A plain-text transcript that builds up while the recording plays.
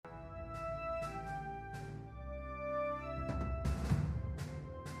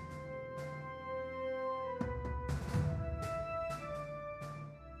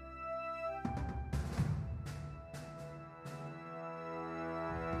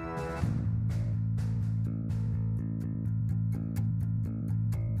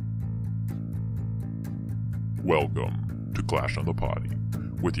Welcome to Clash on the Potty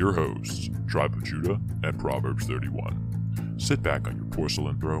with your hosts, Tribe of Judah and Proverbs 31. Sit back on your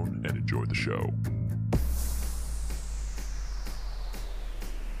porcelain throne and enjoy the show.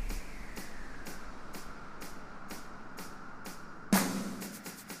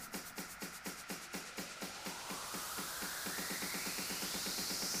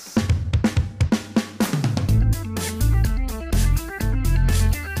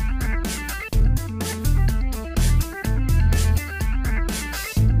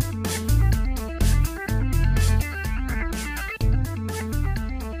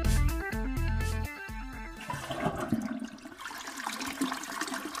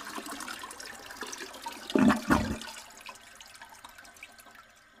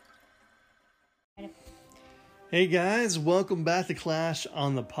 Hey guys, welcome back to Clash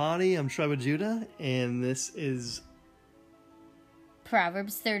on the Potty. I'm Tribe of Judah, and this is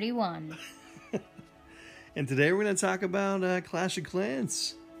Proverbs 31. And today we're going to talk about Clash of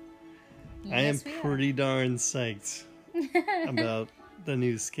Clans. Yes, I am we are. pretty darn psyched about the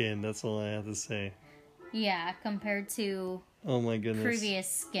new skin. That's all I have to say. Yeah, compared to Oh my goodness. previous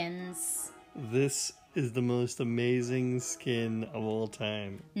skins. This is the most amazing skin of all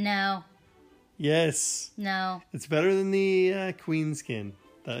time. No, Yes. no. It's better than the Queen skin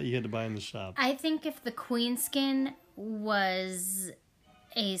that you had to buy in the shop. I think if the queen skin was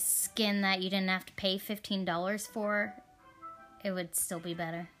a skin that you didn't have to pay $15 for, it would still be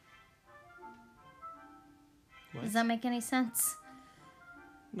better. What? Does that make any sense?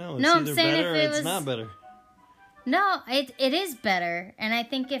 No, it's No, I'm either saying better or if it it's was- not better. No, it is better. And I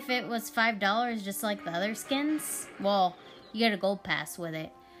think if it was $5 just like the other skins, well, you get a gold pass with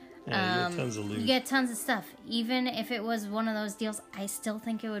it. Yeah, you get tons of loot. You get tons of stuff. Even if it was one of those deals, I still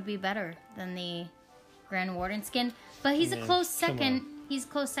think it would be better than the Grand Warden skin. But he's a Man, close come second. He's a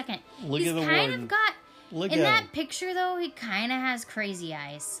close second. Look He's at the kind Warden. of got... Look in at that him. picture, though, he kind of has crazy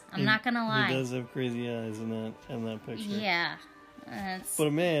eyes. I'm not going to lie. He does have crazy eyes in that picture. Yeah. That's...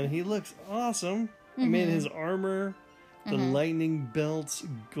 But man, he looks awesome. I mean, his armor, the lightning belt's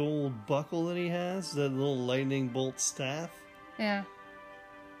gold buckle that he has, that little lightning bolt staff. yeah.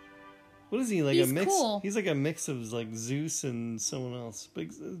 What is he, like He's a mix? cool. He's like a mix of like Zeus and someone else. But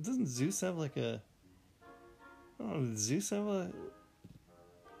doesn't Zeus have like a... Oh, does Zeus have a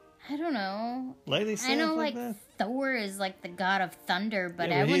I don't know. lightning staff I know, like like, that? Thor is like the god of thunder, but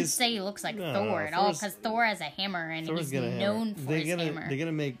Yeah, I but wouldn't he's- say he looks like no, Thor at all, Thor's- because Thor has a hammer, and Thor's he's got a hammer. known for his hammer. They're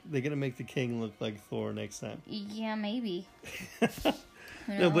gonna make the king look like Thor next time. Yeah, maybe.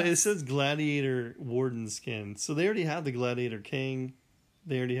 No, but it says Gladiator Warden skin. So they already have the Gladiator King.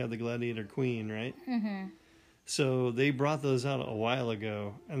 They already have the Gladiator Queen, right? Mm-hmm. So they brought those out a while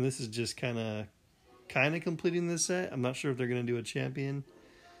ago, and this is just kind of completing this set. I'm not sure if they're going to do a champion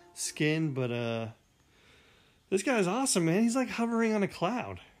skin, but this guy's awesome, man. He's like hovering on a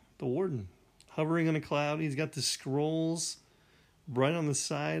cloud. The Warden. Hovering on a cloud. He's got the scrolls right on the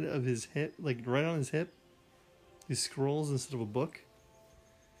side of his hip, like right on his hip. These scrolls instead of a book.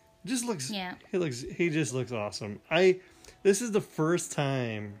 Just looks. Yeah. He just looks awesome. This is the first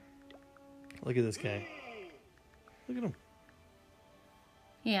time. Look at this guy. Look at him.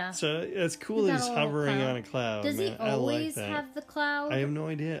 Yeah. So it's cool He that got he's a little hovering cloud. on a cloud. Does he man. I like always that. have the cloud? I have no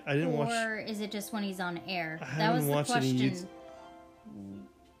idea. I didn't watch. Or is it just when he's on air? I That was haven't the watched any question.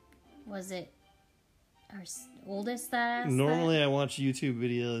 Was it our oldest that asked Normally, I watch YouTube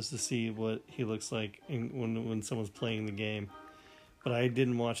videos to see what he looks like when someone's playing the game, but I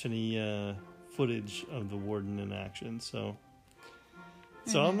didn't watch any footage of the Warden in action. So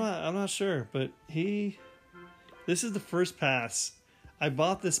I'm not sure. But this is the first pass. I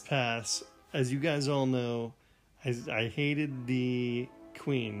bought this pass, as you guys all know. I hated the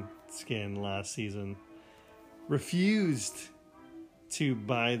Queen skin last season. Refused to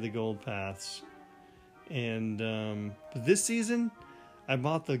buy the gold pass. And but this season, I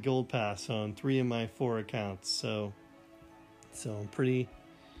bought the gold pass on 3 of my 4 accounts. So I'm pretty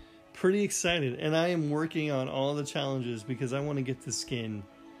excited. And I am working on all the challenges because I want to get the skin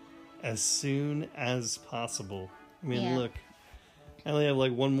as soon as possible. I mean, Yeah. look, I only have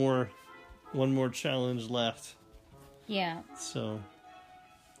like one more challenge left. Yeah. So,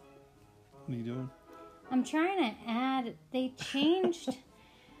 what are you doing? I'm trying to add. They changed.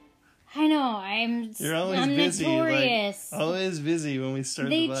 I know. You're always I'm busy. notorious. Like, always busy when we start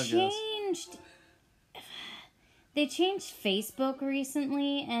They the podcast. changed Facebook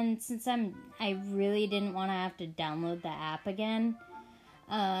recently, and since I really didn't want to have to download the app again.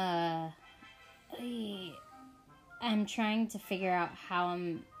 I'm trying to figure out how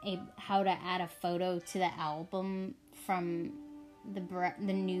to add a photo to the album from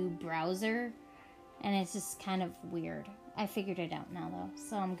the new browser, And it's just kind of weird. I figured it out now, though,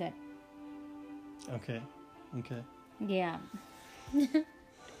 so I'm good. Okay. Yeah.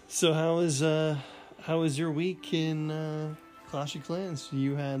 So how is your week in Clash of Clans?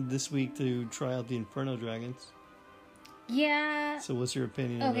 You had this week to try out the Inferno Dragons. Yeah. So what's your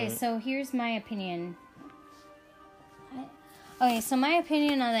opinion on Okay, that? so here's my opinion. Okay, so my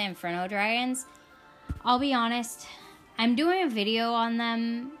opinion on the Inferno Dragons, I'll be honest, I'm doing a video on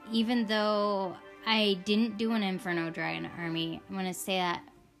them, even though I didn't do an Inferno Dragon army. I'm going to say that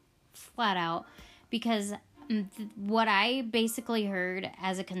flat out, because what I basically heard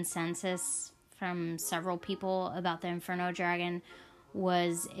as a consensus from several people about the Inferno Dragon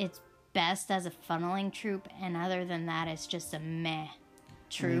was it's best as a funneling troop, and other than that, it's just a meh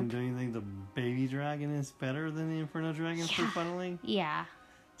troop. Do you think the baby dragon is better than the Inferno Dragon for funneling? Yeah.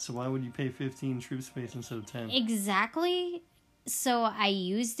 So why would you pay 15 troop space instead of 10? Exactly. So I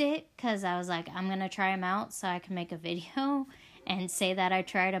used it because I was like, I'm going to try them out so I can make a video and say that I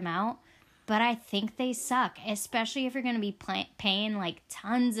tried them out. But I think they suck, especially if you're going to be paying like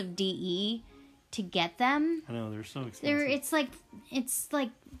tons of DE to get them. I know, they're so expensive. It's like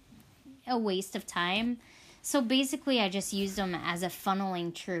a waste of time. So basically I just used them as a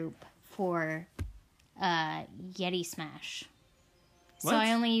funneling troop for Yeti Smash. What? So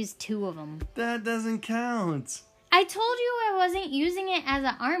I only used 2 of them. That doesn't count. I told you I wasn't using it as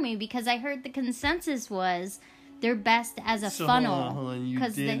an army because I heard the consensus was they're best as a funnel. Hold on. You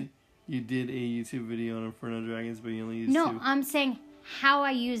did a YouTube video on Inferno Dragons, but you only used 2. No, I'm saying how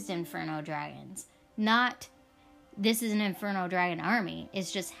I used Inferno Dragons. Not this is an Inferno Dragon army.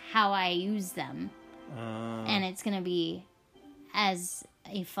 It's just how I use them. And it's going to be as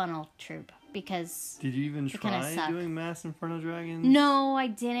a funnel troop because did you even try suck. doing Mass Inferno Dragons? No, I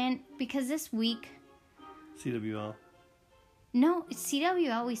didn't, because this week... CWL. No,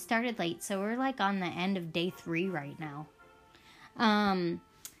 CWL, we started late, so we're like on the end of day 3 right now.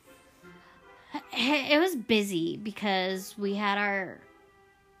 It was busy because we had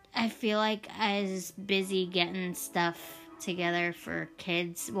I feel like I was busy getting stuff together for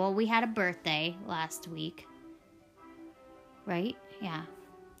kids. Well, we had a birthday last week. Right? Yeah.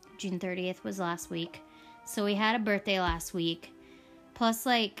 June 30th was last week. So we had a birthday last week. Plus,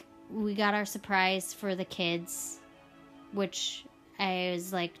 like, we got our surprise for the kids, which I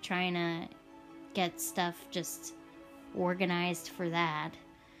was, like, trying to get stuff just organized for that.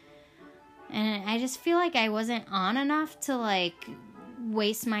 And I just feel like I wasn't on enough to, like,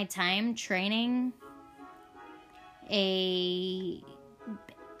 waste my time training a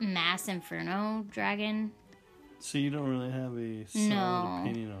Mass Inferno Dragon. So you don't really have a solid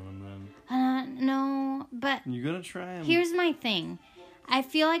opinion on them then? No, but You're gonna try them. here's my thing. I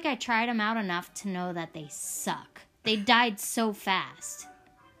feel like I tried them out enough to know that they suck. They died so fast.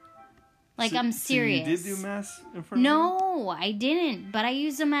 Like, I'm serious. So you did do Mass Inferno? No, I didn't. But I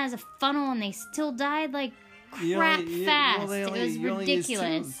used them as a funnel, and they still died like crap fast. It was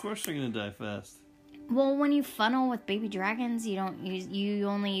ridiculous. Of course they're gonna die fast. Well, when you funnel with baby dragons, you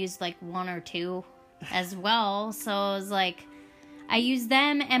only use like 1 or 2 as well. So it was like, I use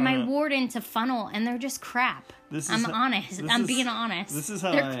them and my warden to funnel, and they're just crap. I'm being honest. This is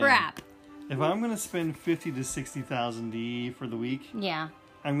how they're crap. If I'm gonna spend 50 to 60,000 DE for the week, Yeah.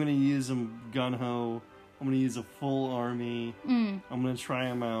 I'm gonna use them gun ho. I'm gonna use a full army. I'm gonna try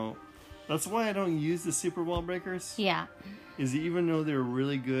them out. That's why I don't use the super wall breakers. Yeah. Is even though they're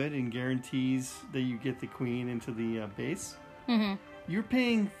really good and guarantees that you get the queen into the base, you're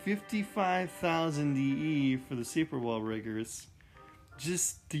paying 55,000 DE for the super wall breakers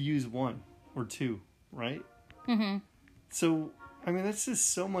just to use 1 or 2, right? So, I mean, that's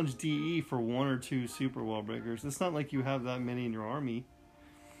just so much DE for 1 or 2 super wall breakers. It's not like you have that many in your army.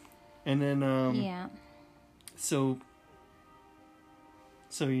 And then, Yeah. So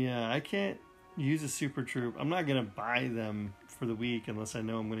yeah, I can't use a super troop. I'm not gonna buy them for the week unless I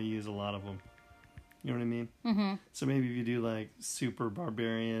know I'm gonna use a lot of them. You know what I mean? So maybe if you do like super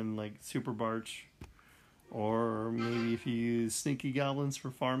barbarian, like super barch, or maybe if you use sneaky goblins for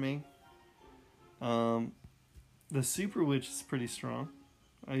farming. The super witch is pretty strong.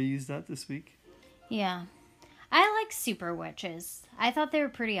 I used that this week. Yeah. I like super witches. I thought they were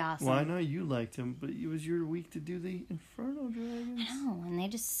pretty awesome. Well, I know you liked them, but it was your week to do the Inferno Dragons. No, and they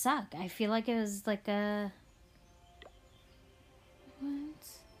just suck. I feel like it was like a... What?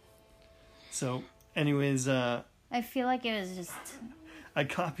 So, anyways, I feel like it was just... I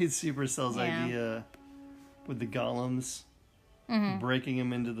copied Supercell's idea with the golems, breaking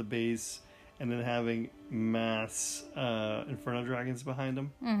them into the base, and then having mass Inferno Dragons behind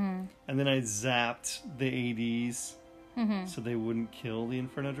them. And then I zapped the ADs so they wouldn't kill the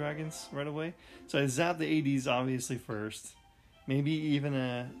Inferno Dragons right away. So I zapped the ADs obviously first. Maybe even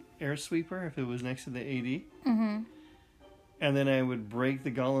a air sweeper if it was next to the AD. And then I would break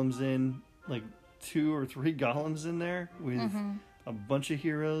the golems in, like 2 or 3 golems in there with a bunch of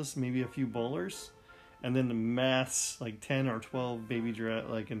heroes, maybe a few bowlers, and then the mass, like 10 or 12 baby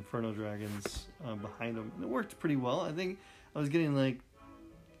like Inferno Dragons behind them. And it worked pretty well. I think I was getting like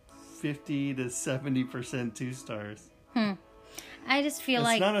 50 to 70% 2-stars. I just feel it's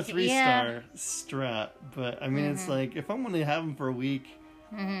like... It's not a 3-star strat, but I mean, it's like, if I'm going to have them for a week,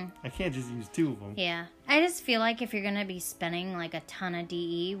 I can't just use 2 of them. Yeah. I just feel like if you're going to be spending like a ton of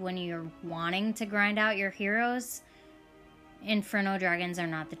DE when you're wanting to grind out your heroes, Inferno Dragons are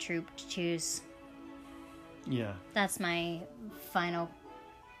not the troop to choose. Yeah. That's my final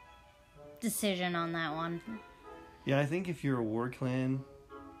decision on that one. Yeah, I think if you're a war clan,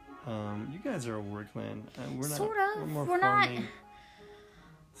 you guys are a war clan. We're not. Sort of. We're more We're farming.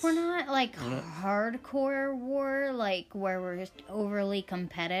 We're not like hardcore war, like where we're overly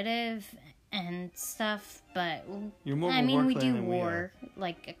competitive and stuff. But You're more of a I mean, war we clan do than we war are.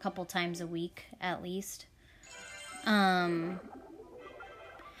 like a couple times a week at least. That's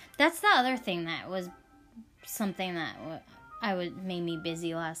the other thing that was something that made me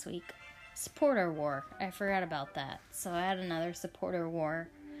busy last week. Supporter war. I forgot about that. So I had another supporter war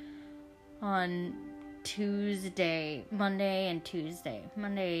on Monday and Tuesday.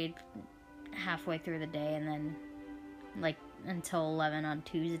 Monday halfway through the day, and then like until 11 on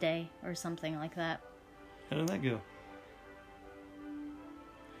Tuesday or something like that. How did that go?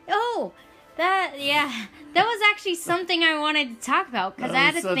 Oh, that was actually something I wanted to talk about because I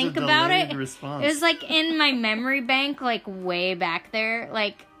had to think about it. Response. It was like in my memory bank, like way back there.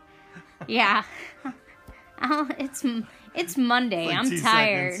 Like, yeah. Oh, it's Monday. Like I'm 2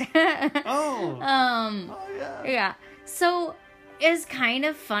 tired. seconds. Oh. Oh yeah. Yeah. So it's kind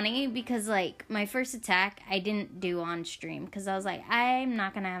of funny because like my first attack I didn't do on stream because I was like, I'm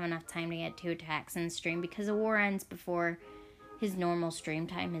not gonna have enough time to get 2 attacks in stream because the war ends before his normal stream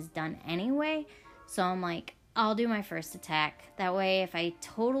time is done anyway. So I'm like, I'll do my first attack. That way if I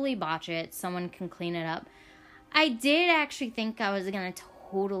totally botch it, someone can clean it up. I did actually think I was gonna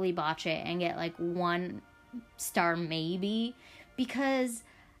totally botch it and get like 1 star maybe because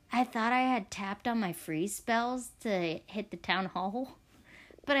I thought I had tapped on my freeze spells to hit the town hall,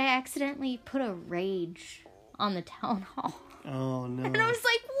 but I accidentally put a rage on the town hall. Oh no. And I was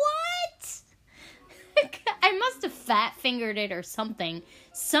like, what? I must have fat fingered it or something.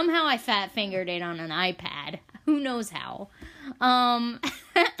 Somehow I fat fingered it on an iPad. Who knows how? And I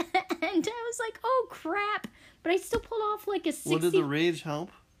was like, oh crap. But I still pulled off like a 60... Well, did the rage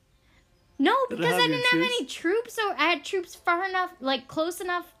help? No, because I have didn't your have any troops. So I had troops far enough, like close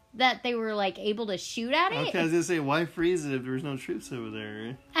enough that they were like able to shoot at it. Okay, I was gonna say, why freeze it if there was no troops over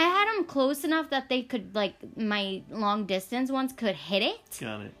there? I had them close enough that they could, like, my long distance ones could hit it.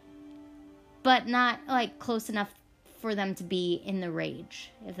 Got it. But not like close enough for them to be in the rage,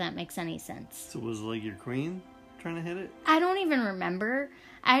 if that makes any sense. So was like your queen trying to hit it? I don't even remember.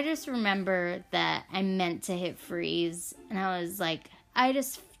 I just remember that I meant to hit freeze, and I was like, I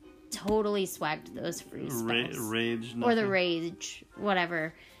just totally swagged those freeze spells. Rage, nothing. Or the rage,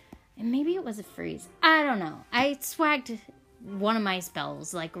 whatever. And maybe it was a freeze. I don't know. I swagged one of my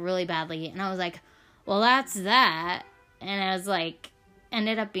spells, like, really badly, and I was like, well, that's that. And I was like,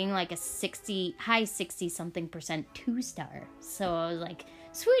 ended up being like a high 60-something% 2-star. So I was like,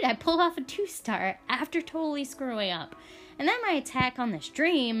 sweet, I pulled off a 2-star after totally screwing up. And then my attack on the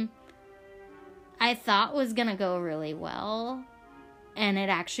stream, I thought was gonna go really well, and it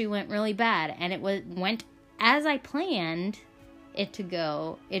actually went really bad. And it went as I planned it to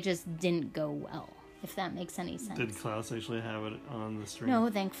go. It just didn't go well, if that makes any sense. Did Klaus actually have it on the stream? No,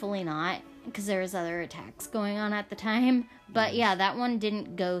 thankfully not, because there was other attacks going on at the time. But yeah, that one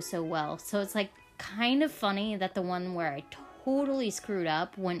didn't go so well. So it's like kind of funny that the one where I totally screwed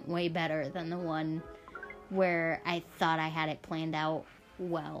up went way better than the one where I thought I had it planned out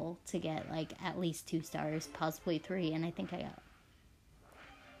well to get like at least 2 stars, possibly 3, and I think I got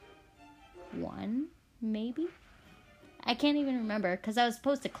 1, maybe? I can't even remember, because I was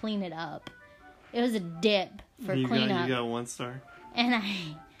supposed to clean it up. It was a dip for cleanup. You got 1 star? And I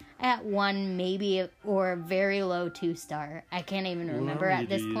got 1 maybe, or a very low 2-star. I can't even remember at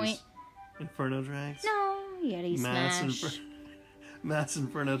this point. Inferno Drags? No, Yeti Smash. Mass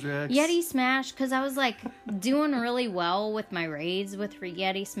Inferno Drags? Yeti Smash, because I was like doing really well with my raids with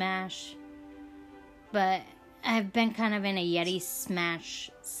Yeti Smash. But I've been kind of in a Yeti Smash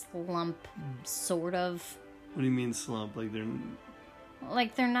slump, sort of. What do you mean slump? Like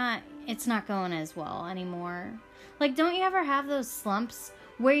Like, it's not going as well anymore. Like, don't you ever have those slumps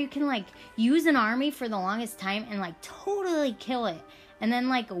where you can, like, use an army for the longest time and, like, totally kill it? And then,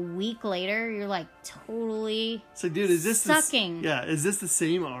 like, a week later, you're, like, totally So, dude, is this sucking. Is this the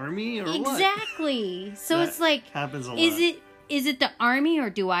same army or what? Exactly. So That it's like, happens a lot. Is it the army or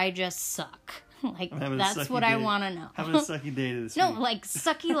do I just suck? Like, that's what I want to know. Having a sucky day this No, week. like,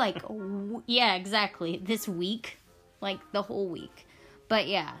 sucky, like, yeah, exactly. This week. Like, the whole week. But,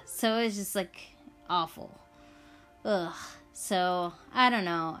 yeah. So, it's just, like, awful. Ugh. So, I don't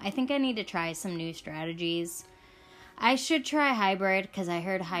know. I think I need to try some new strategies. I should try hybrid, because I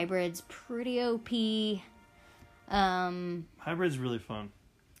heard hybrid's pretty OP. Hybrid's really fun.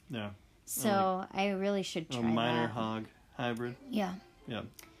 Yeah. So, I really should try A miner that. hog hybrid. Yeah. Yeah.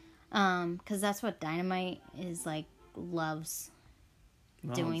 Because that's what Dynamite is, like, loves.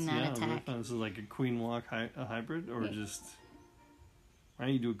 No, Doing that Really attack. fun. This is like a queen walk a hybrid, or just... Right,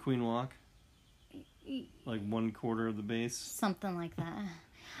 you do a queen walk? Like 1/4 of the base? Something like that.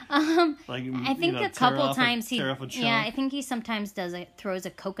 Like, I think a couple times tear off a chunk, I think he sometimes throws a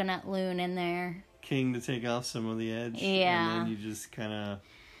coconut loon in there. king to take off some of the edge. Yeah. And then you just kind of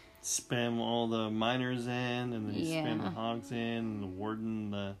spam all the miners in, and then you spam Yeah. the hogs in, and the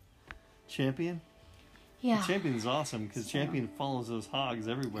warden, the champion. Yeah. The champion's awesome, because champion follows those hogs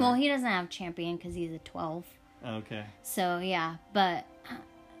everywhere. Well, he doesn't have champion because he's a 12. Okay. So, yeah. But,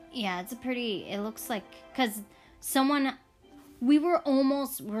 yeah, it looks like, because we're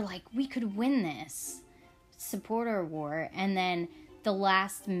like, we could win this supporter war. And then the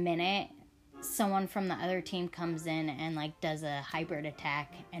last minute, someone from the other team comes in and, like, does a hybrid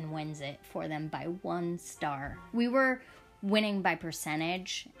attack and wins it for them by 1 star. We were winning by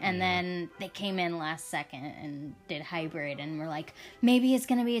percentage, and then they came in last second and did hybrid, and we're like, maybe it's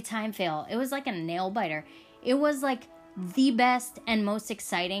gonna be a time fail. It was like a nail biter. It was like the best and most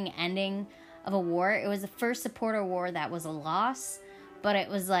exciting ending of a war. It was the first supporter war that was a loss, but it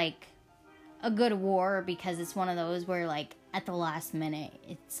was like a good war because it's one of those where, like, at the last minute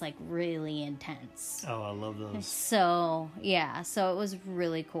it's like really intense. Oh, I love those. So yeah, so it was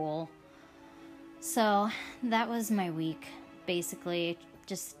really cool. So that was my week, basically,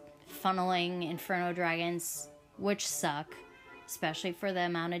 just funneling Inferno Dragons, which suck, especially for the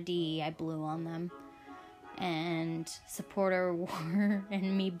amount of DE I blew on them, and supporter war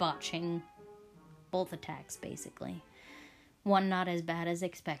and me botching both attacks, basically. One not as bad as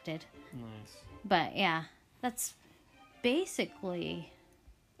expected. Nice. But yeah, that's basically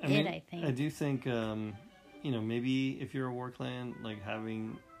I think. I do think, maybe if you're a war clan, like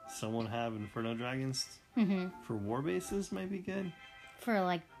having someone have Inferno Dragons for war bases might be good. For,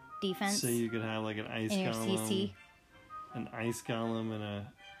 like, defense. So you could have like an ice in your golem, CC. an ice golem,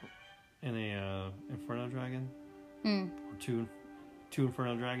 and a Inferno Dragon, or two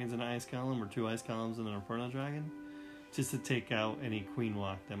Inferno Dragons and an ice golem, or 2 ice golems and an Inferno Dragon, just to take out any queen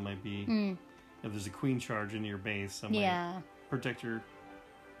walk that might be. If there's a queen charge in your base, that might protect your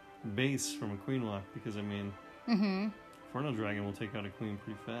base from a queen walk, because I mean, Inferno Dragon will take out a queen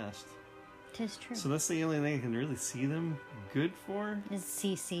pretty fast. Tis true. So that's the only thing I can really see them good for. Is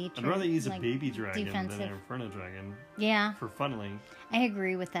CC I'd rather use like, a baby dragon defensive. than an Inferno Dragon. Yeah, For funneling. I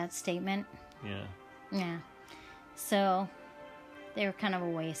agree with that statement. Yeah. Yeah. So, they were kind of a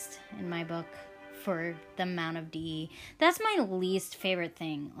waste in my book for the amount of DE. That's my least favorite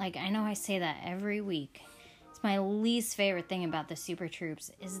thing. Like, I know I say that every week. It's my least favorite thing about the Super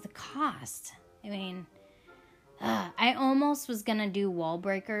Troops is the cost. I mean, I almost was gonna do wall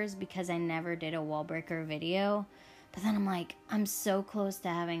breakers because I never did a wall breaker video. But then I'm like, I'm so close to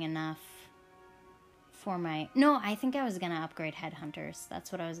having enough for my... No, I think I was gonna upgrade Headhunters.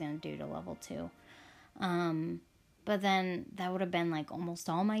 That's what I was gonna do to level 2. But then that would have been like almost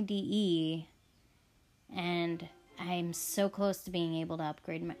all my DE. And I'm so close to being able to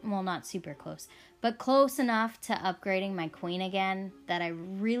upgrade my... Well, not super close, but close enough to upgrading my queen again that I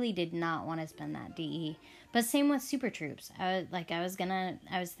really did not want to spend that DE. But same with Super Troops. I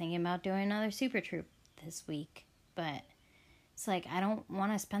was thinking about doing another Super Troop this week, but it's like I don't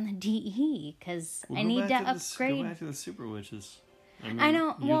want to spend the DE because I need to upgrade. Go back to the Super Witches. I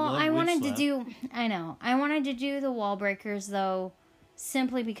know. Well, I wanted to do. I know. I wanted to do the wall breakers though,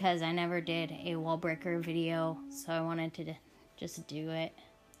 simply because I never did a wall breaker video, so I wanted to just do it.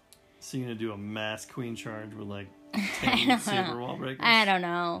 So you're gonna do a mass queen charge with like 10 saber wall breakers? I don't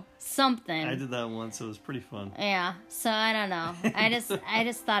know. Something. I did that once. It was pretty fun. Yeah. So I don't know. I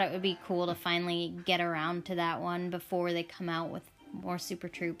just thought it would be cool to finally get around to that one before they come out with more Super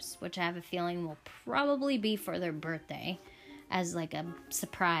Troops, which I have a feeling will probably be for their birthday as like a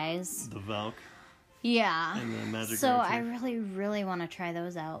surprise. The Valk. Yeah. And the Magic So Archer. I really, really want to try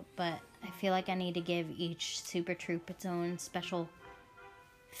those out, but I feel like I need to give each Super Troop its own special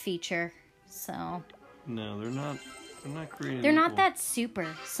feature. So No, they're not. They're not created. they're not equal. that super.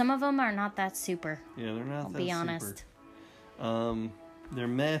 Some of them are not that super. Yeah, they're not. I'll that be super. honest. They're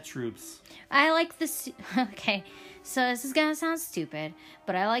meh troops. I like this. Okay, so this is gonna sound stupid,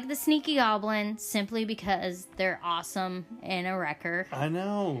 but I like the Sneaky Goblin simply because they're awesome in a wrecker. I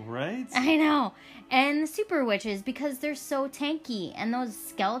know, right? I know. And the Super Witches because they're so tanky. And those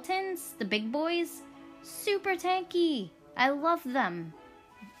skeletons, the big boys, super tanky. I love them.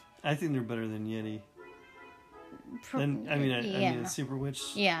 I think they're better than Yeti. I mean, Super Witch.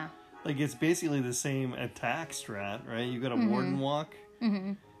 Yeah. Like, it's basically the same attack strat, right? You got a Mm-hmm. Warden Walk,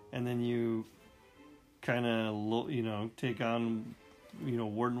 and then you kind of, take on,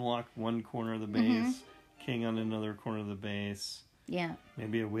 Warden Walk one corner of the Mm-hmm. base, King on another corner of the base, Yeah.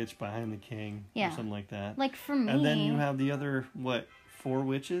 maybe a witch behind the King, Yeah. or something like that. Like for me. And then you have the other, 4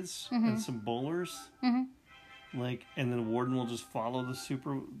 witches and some bowlers. Like, and then the warden will just follow the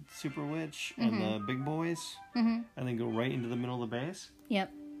super witch and the big boys, and then go right into the middle of the base.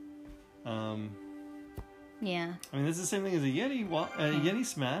 Yep. I Yeah. mean, that's the same thing as a Yeti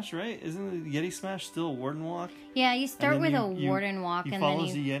Smash, right? Isn't the Yeti Smash still a warden walk? Yeah, you start And with then a Warden Walk you and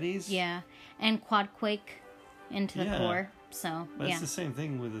follows then you... the Yetis? Yeah. And Quad Quake into the Yeah. core. So, But yeah. it's the same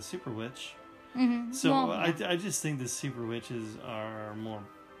thing with the super witch. Mm-hmm. So Well, I just think the super witches are more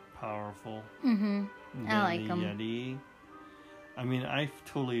powerful Mm-hmm. than I like the 'em. Yeti. I mean, I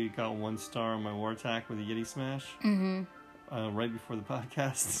totally got 1 star on my war attack with the Yeti Smash. Mm-hmm. Right before the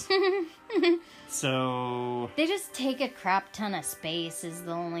podcast. So, They just take a crap ton of space is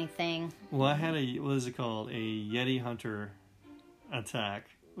the only thing. well, I had what is it called? A Yeti Hunter attack,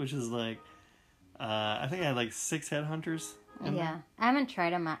 which is like, I think I had like 6 headhunters. Yeah. I haven't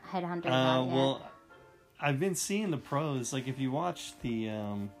tried a Headhunter out yet. Well, I've been seeing the pros. Like, if you watch the,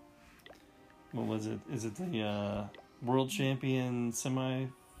 what was it? Is it the World Champion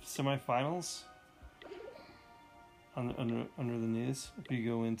semifinals? Under the news. If you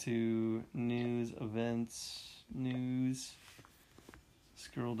go into news, events, news,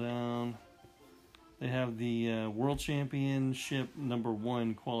 scroll down, they have the World Championship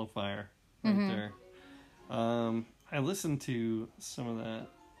 #1 qualifier right there. I listened to some of that,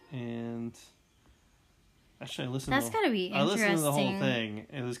 and actually I listened. That's gotta be I listened to the whole interesting.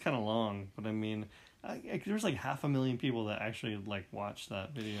 thing. It was kind of long, but I mean, there's like 500,000 people that actually like watched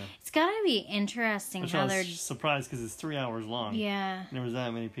that video. It's gotta be interesting Which how I they're... was surprised because it's 3 hours long. Yeah. And there was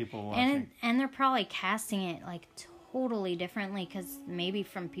that many people watching. And they're probably casting it like totally differently because maybe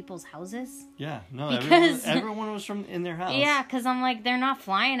from people's houses. Yeah, no, Because- everyone was from in their house. Yeah, because I'm like, they're not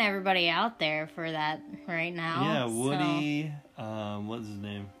flying everybody out there for that right now. Yeah, so- Woody. What's his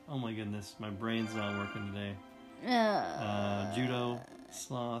name? Oh my goodness, my brain's not working today. Judo,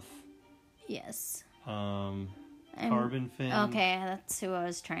 Sloth, Yes. Carbon Fin. Okay, that's who I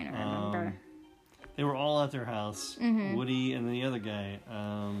was trying to remember. They were all at their house. Mm-hmm. Woody and the other guy.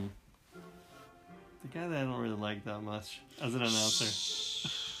 The guy that I don't really like that much as an announcer.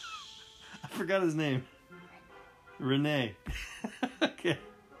 I forgot his name. Renee. Okay.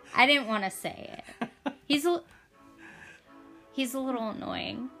 I didn't want to say it. He's a little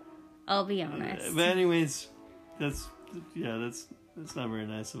annoying. I'll be honest. But anyways, that's not very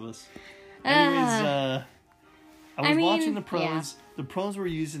nice of us. Anyways, I was watching the pros. yeah. The pros were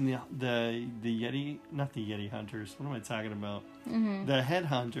using the Yeti, not the Yeti hunters. What am I talking about? Mm-hmm. The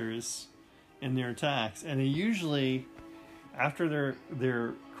headhunters in their attacks, and they usually, after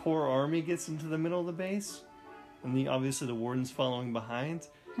their core army gets into the middle of the base, and obviously the warden's following behind,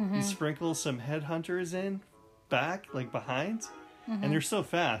 you sprinkle some headhunters in back, like behind, and they're so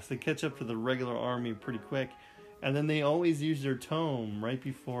fast they catch up to the regular army pretty quick, and then they always use their tome right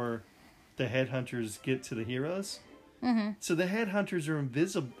before the headhunters get to the heroes. So the headhunters are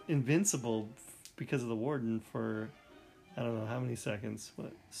invincible because of the warden for I don't know how many seconds,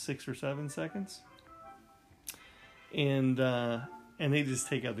 6 or 7 seconds, and they just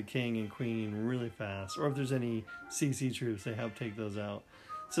take out the king and queen really fast. Or if there's any CC troops, they help take those out.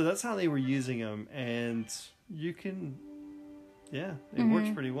 So that's how they were using them, and you can, yeah, it works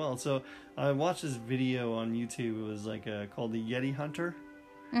pretty well. So I watched this video on YouTube. It was like called the Yeti Hunter.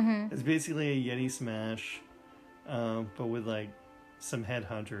 It's basically a Yeti Smash, but with like some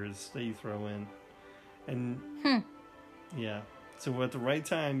headhunters that you throw in, and yeah. So at the right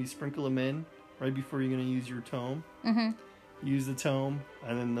time, you sprinkle them in right before you're going to use your tome. Use the tome,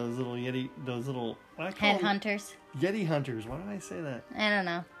 and then those little what I call Headhunters. Yeti hunters. Why did I say that? I don't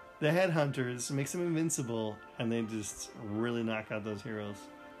know. The headhunters makes them invincible, and they just really knock out those heroes.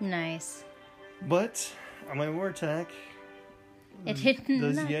 Nice. But on my war attack, It did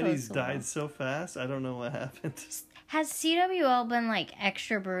those not go Yetis so well. died so fast. I don't know what happened. Has CWL been like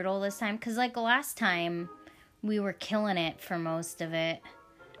extra brutal this time? Because like last time, we were killing it for most of it,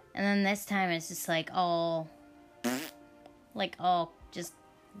 and then this time it's just like all just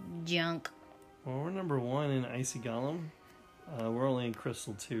junk. Well, we're number 1 in Icy Golem. We're only in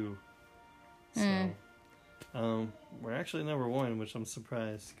Crystal 2. So, we're actually number 1, which I'm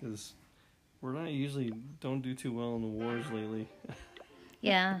surprised because we're not usually don't do too well in the wars lately.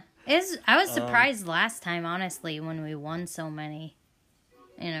 Yeah, I was surprised last time, honestly, when we won so many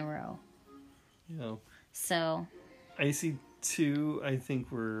in a row. You know, So Icy 2, I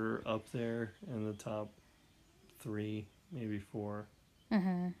think we're up there in the top 3, maybe 4.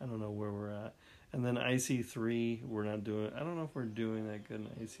 mm-hmm. I don't know where we're at. And then Icy 3, we're not doing. I don't know if we're doing that good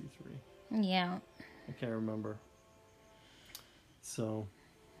in Icy 3. yeah. I can't remember. So.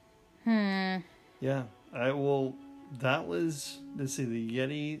 Hmm. Yeah, that was, let's see, the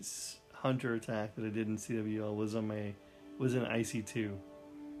Yeti's Hunter attack that I did in CWL was in Icy 2,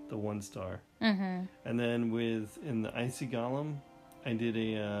 the 1-star. Mm-hmm. And then in the Icy Golem, I did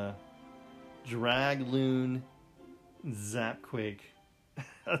a Dragloon Zapquake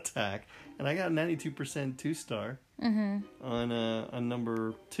attack, and I got a 92% 2-star on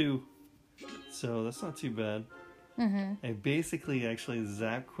number 2, so that's not too bad. I basically actually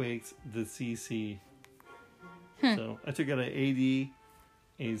Zapquaked the CC. So I took out an AD,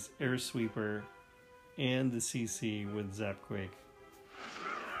 a Air Sweeper, and the CC with Zapquake.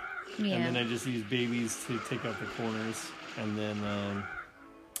 Yeah. And then I just used babies to take out the corners, and then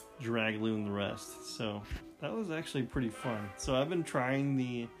Dragloon the rest. So that was actually pretty fun. So I've been trying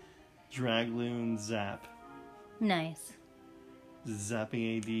the Dragloon Zap. Nice.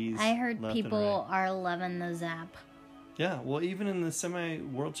 Zapping ADs. I heard left and people right. are loving the Zap. Yeah, well, even in the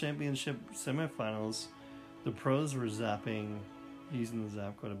World Championship semifinals, the pros were zapping, using the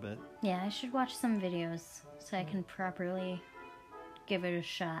Zap quite a bit. Yeah, I should watch some videos so I can properly give it a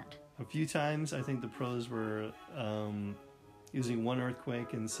shot. A few times, I think the pros were using 1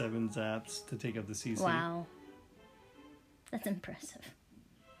 Earthquake and 7 Zaps to take out the CC. Wow. That's impressive.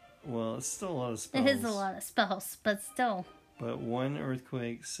 Well, it's still a lot of spells. It is a lot of spells, but still. But 1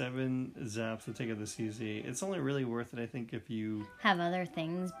 Earthquake, 7 Zaps to take out the CC. It's only really worth it, I think, if you... Have other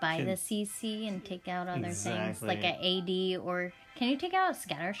things by Can- the CC and take out other things. Exactly. Like an AD or... Can you take out a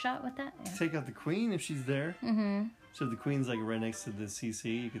scatter shot with that? Yeah. take out the Queen if she's there. Mm-hmm. So if the Queen's like right next to the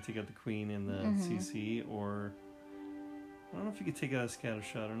CC, you could take out the Queen in the CC, or... I don't know if you could take out a scatter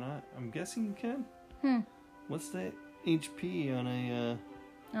shot or not. I'm guessing you can. What's the HP on a...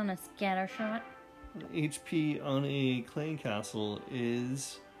 On a scatter shot? HP on a Clan Castle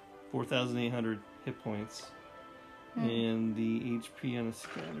is 4,800 hit points. And the HP on a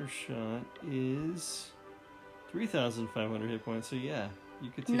scatter shot is 3,500 hit points. So yeah, you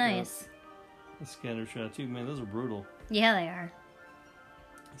could take Nice. out a scatter shot too. Man, those are brutal. Yeah, they are.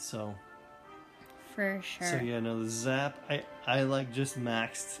 So For sure. so yeah, no, the Zap, I like just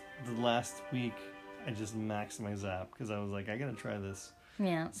maxed the last week. I just maxed my Zap because I was like, I gotta try this.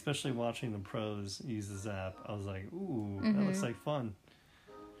 Yeah. Especially watching the pros use the Zap, I was like, ooh, that looks like fun.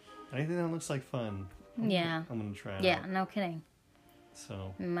 Anything that looks like fun, Yeah. I'm gonna try it Yeah, out. no kidding.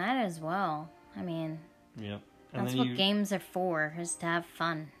 So, Might as well. I mean, yep. And that's then what games are for, is to have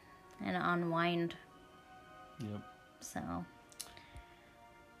fun and unwind. Yep. So,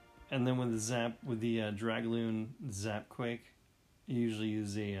 And then with the Dragloon Zapquake, you usually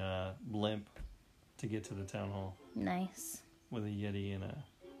use a blimp to get to the town hall nice. with a Yeti and a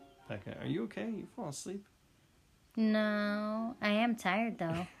P.E.K.K.A. Are you okay? You fall asleep? No, I am tired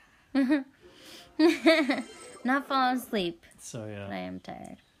though. Not falling asleep, So but I yeah. am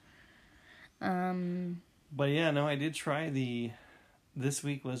tired. But yeah, no, I did try this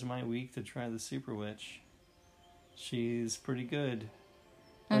week was my week to try the Super Witch. She's pretty good.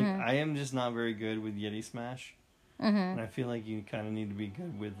 Like, I am just not very good with Yeti Smash. And I feel like you kind of need to be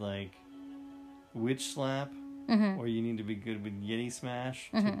good with, like, Witch Slap. Or you need to be good with Yeti Smash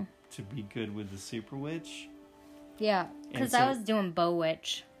to be good with the Super Witch. Yeah, because And I so- was doing Bow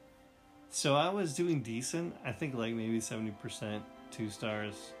Witch. So I was doing decent. I think, like, maybe 70% 2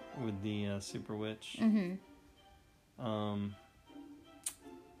 stars with the Super Witch.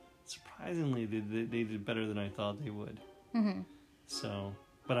 Surprisingly, they did better than I thought they would. So,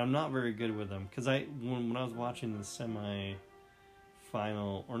 but I'm not very good with them because when I was watching the semi-final,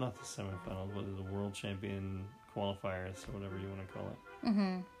 or not the semi-final, but the World Champion qualifiers or whatever you want to call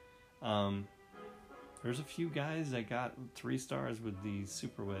it. There's a few guys that got 3 stars with the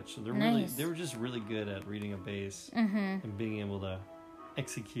Super Witch, so they were just really good at reading a base and being able to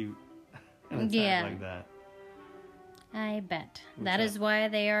execute an attack Yeah. like that. I bet. Which That is why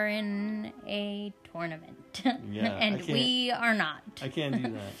they are in a tournament. Yeah, I and can't- we are not. I can't do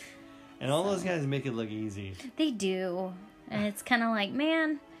that. And all those guys make it look easy. They do. And it's kind of like,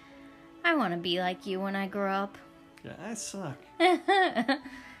 man, I want to be like you when I grow up. Yeah, I suck.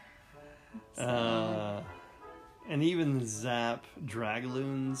 And even the Zap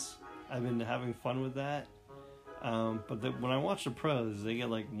Dragaloons, I've been having fun with that. But when I watch the pros, they get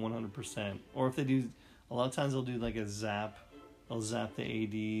like 100%. Or if they do, a lot of times they'll do like a zap. They'll zap the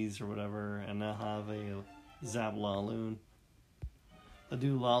ADs or whatever, and they'll have a Zap Laloon. They'll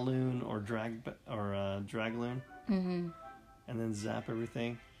do Laloon or Dragaloon, and then zap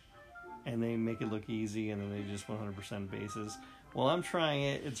everything. And they make it look easy, and then they just 100% bases. Well, I'm trying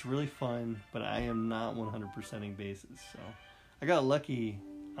it. It's really fun, but I am not 100%ing bases. So I got lucky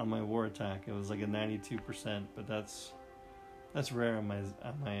on my war attack. It was like a 92%, but that's rare on my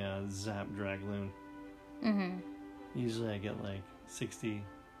Zap Dragaloon. Mm-hmm. Usually I get like 60,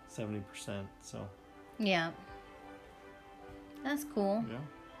 70%. So Yeah. That's cool. yeah.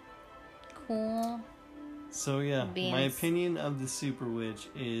 Cool. So yeah, my Beans. opinion of the Super Witch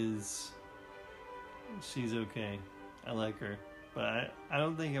is she's okay. I like her, but I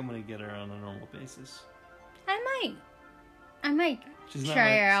don't think I'm gonna get her on a normal basis. I might She's not try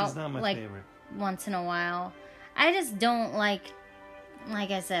my, her out she's not my like favorite. once in a while. I just don't like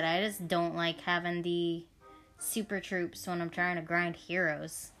I said, I just don't like having the super troops when I'm trying to grind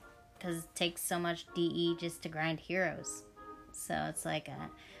heroes. Because it takes so much DE just to grind heroes. So it's like,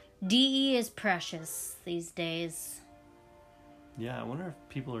 DE is precious these days. Yeah, I wonder if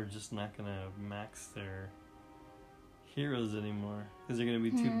people are just not gonna max their heroes anymore because they're gonna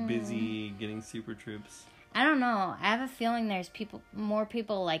be too busy getting super troops. I don't know. I have a feeling there's more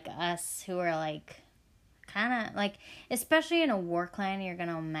people like us who are like, kind of like, especially in a war clan, you're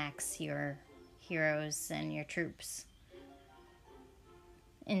gonna max your heroes and your troops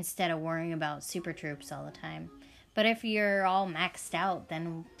instead of worrying about super troops all the time. But if you're all maxed out,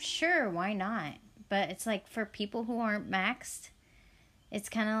 then sure, why not? But it's like for people who aren't maxed, it's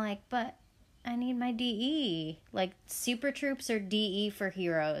kind of like, but I need my DE. Like, super troops or DE for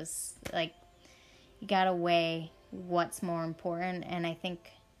heroes. Like, you gotta weigh what's more important. And I think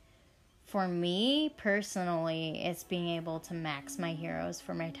for me, personally, it's being able to max my heroes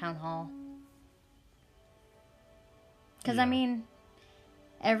for my town hall. Because, Yeah. I mean,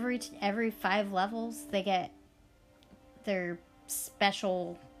 every 5 levels, they get their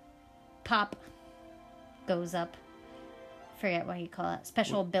special pop goes up. Forget what you call it.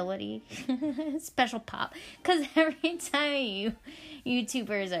 Special ability. Special pop. Because every time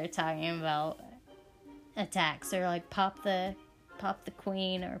YouTubers are talking about attacks, they're like, pop the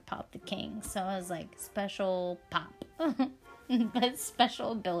queen or pop the king. So I was like, special pop. But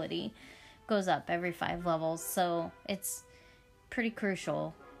special ability goes up every 5 levels. So it's pretty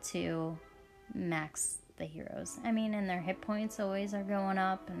crucial to max the heroes. I mean, and their hit points always are going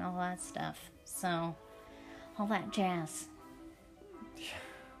up and all that stuff. So, all that jazz.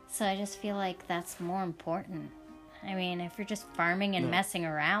 So I just feel like that's more important. I mean, if you're just farming and No. messing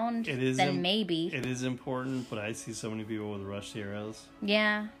around, It is then maybe. It is important, but I see so many people with rush heroes.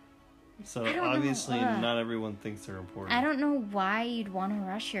 Yeah. So I don't know, obviously, ugh. not everyone thinks they're important. I don't know why you'd want to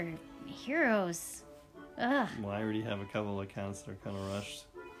rush your heroes. Ugh. Well, I already have a couple of accounts that are kind of rushed.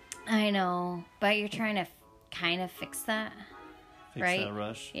 I know, but you're trying to kind of fix that. Fix Right? that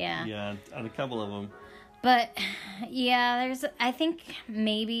rush. Yeah. Yeah, on a couple of them. But yeah, I think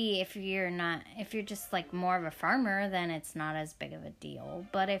maybe if you're just like more of a farmer, then it's not as big of a deal.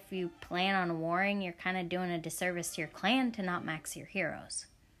 But if you plan on warring, you're kind of doing a disservice to your clan to not max your heroes.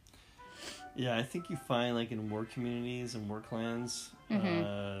 Yeah, I think you find like in war communities and war clans,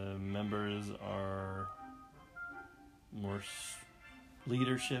 members are more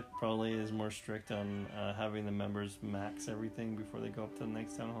leadership probably is more strict on having the members max everything before they go up to the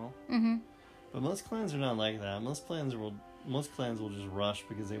next town hall. Mm-hmm. But most clans are not like that. Most clans will just rush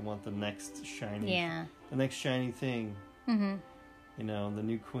because they want the next shiny thing. Mm-hmm. You know, the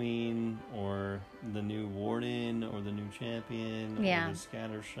new queen or the new warden or the new champion Yeah. or the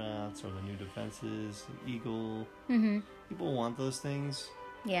scatter shots or the new defenses, the eagle. Mm-hmm. People want those things,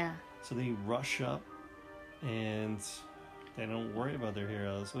 Yeah. so they rush up and they don't worry about their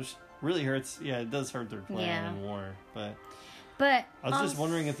heroes, which really hurts. Yeah, it does hurt their clan Yeah. in war. But But I was just also-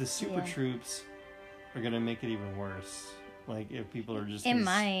 wondering if the super yeah. troops are going to make it even worse. Like, if people are just It gonna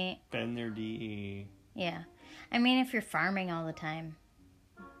might. spend their DE. Yeah. I mean, if you're farming all the time,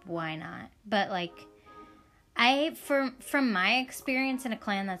 why not? But, like, from my experience in a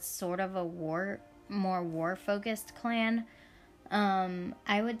clan that's sort of a more war-focused clan,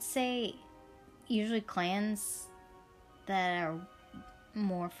 I would say usually clans that are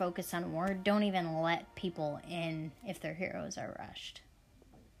more focused on war don't even let people in if their heroes are rushed.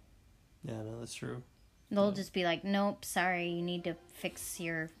 Yeah, no, that's true. They'll just be like, nope, sorry, you need to fix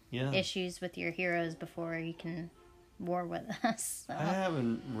your issues with your heroes before you can war with us. So. I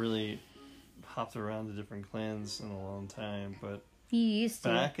haven't really hopped around to different clans in a long time, but You used to.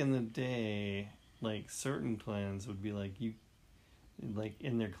 back in the day, like, certain clans would be like, you, like,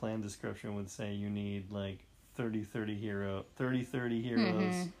 in their clan description would say you need, like, 30 heroes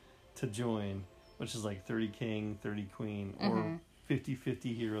to join, which is like 30 king, 30 queen, or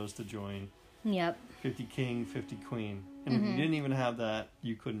 50 heroes to join. Yep. 50 king, 50 queen. And if you didn't even have that,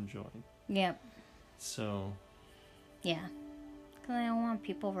 you couldn't join. Yep. So. Yeah. Because I don't want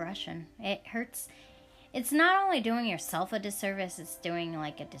people rushing. It hurts. It's not only doing yourself a disservice, it's doing,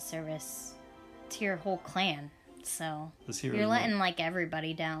 like, a disservice to your whole clan. So, you're letting, like,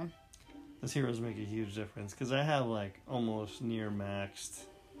 everybody down. Those heroes make a huge difference. Because I have, like, almost near maxed.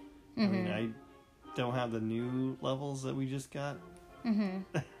 I mean, I don't have the new levels that we just got.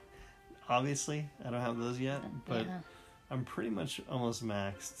 Obviously, I don't have those yet. But I'm pretty much almost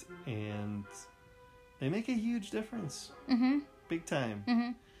maxed. And they make a huge difference. Big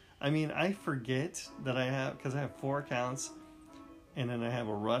time. I mean, I forget that I have... Because I have 4 accounts. And then I have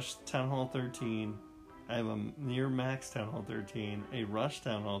a Rush Town Hall 13... I have a near max Town Hall 13, a Rush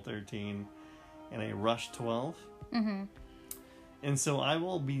Town Hall 13, and a Rush 12. And so I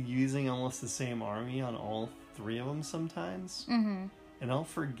will be using almost the same army on all 3 of them sometimes. And I'll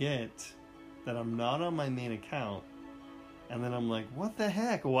forget that I'm not on my main account. And then I'm like, what the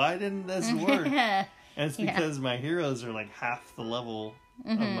heck? Why didn't this work? And it's because my heroes are like half the level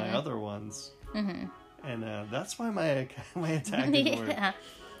of my other ones. And that's why my attack didn't work.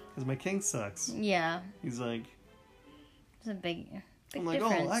 Because my king sucks. Yeah. He's like... It's a big I'm like,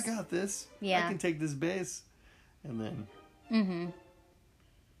 difference. I got this. I can take this base. And then...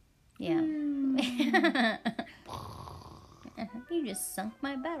 Yeah. You just sunk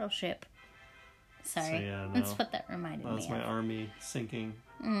my battleship. Sorry. So, yeah, no. That's what that reminded me of. That's my army sinking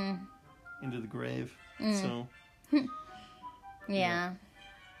into the grave. So... Yeah.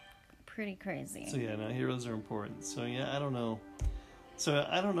 Pretty crazy. So yeah, no, heroes are important. So yeah, I don't know. So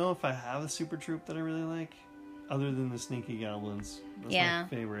I don't know if I have a super troop that I really like, other than the sneaky goblins. That's my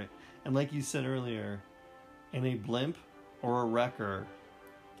favorite. And like you said earlier, in a blimp or a wrecker,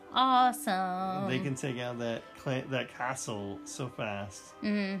 awesome. They can take out that castle so fast.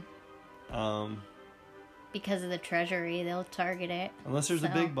 Because of the treasury, they'll target it. Unless there's a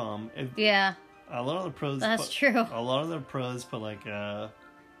big bomb. A lot of the pros. That's true. A lot of the pros put like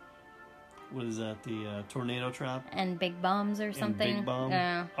what is that? The tornado trap and big bombs or something. Big bomb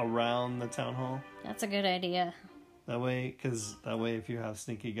around the town hall. That's a good idea. That way, if you have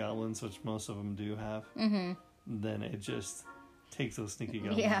sneaky goblins, which most of them do have, then it just takes those sneaky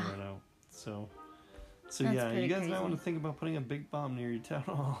goblins right out. So yeah, you guys might want to think about putting a big bomb near your town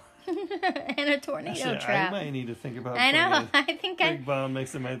hall. And a tornado trap. I might need to think about. I know. I think big bomb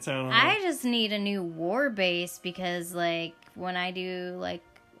next to my town hall. I just need a new war base because, like, when I do like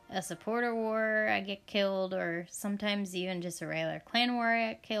a supporter war, I get killed, or sometimes even just a regular clan war,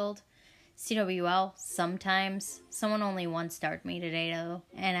 I get killed. CWL, sometimes. Someone only 1-starred me today, though,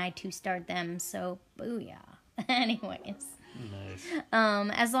 and I 2-starred them, so booyah. Anyways. Nice.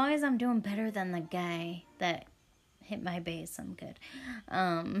 As long as I'm doing better than the guy that hit my base, I'm good.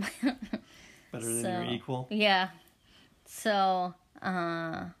 Better than your equal? Yeah. So,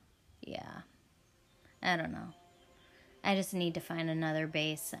 yeah. I don't know. I just need to find another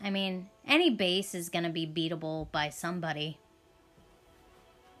base. I mean, any base is going to be beatable by somebody.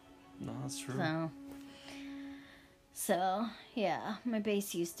 No, that's true. So, yeah. My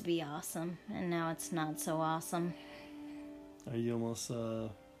base used to be awesome, and now it's not so awesome. Are you almost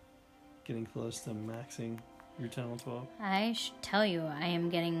getting close to maxing your Town Hall 12? I should tell you, I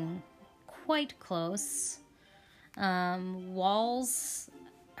am getting quite close. Walls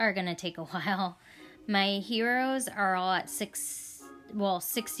are going to take a while. My heroes are all at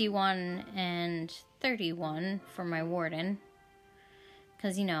 61 and 31 for my warden.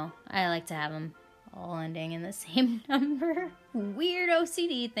 Because, I like to have them all ending in the same number. Weird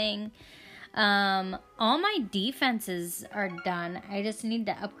OCD thing. All my defenses are done. I just need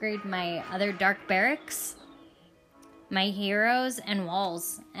to upgrade my other dark barracks, my heroes, and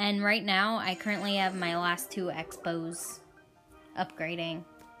walls. And right now, I currently have my last 2 expos upgrading.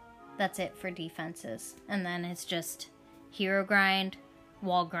 That's it for defenses. And then it's just hero grind,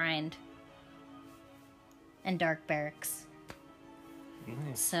 wall grind, and dark barracks.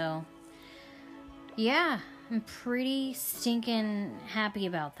 Nice. So, yeah, I'm pretty stinking happy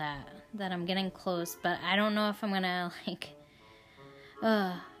about that. that I'm getting close, but I don't know if I'm gonna, like,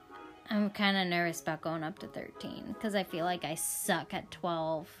 I'm kind of nervous about going up to 13, because I feel like I suck at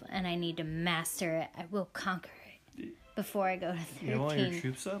 12, and I need to master it. I will conquer it before I go to 13. You have all your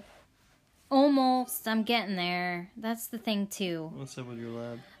troops up? Almost. I'm getting there. That's the thing, too. What's up with your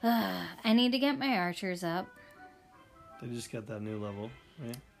lab? I need to get my archers up. They just got that new level,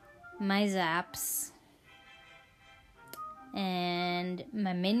 right? My zaps. And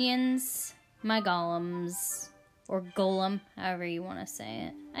my minions. My golems. Or golem, however you want to say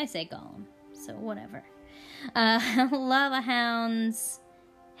it. I say golem, so whatever. Lava hounds.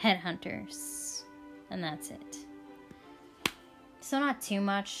 Headhunters. And that's it. So not too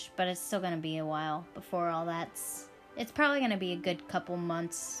much, but it's still going to be a while before all that's... It's probably going to be a good couple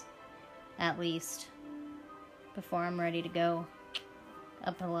months, at least, before I'm ready to go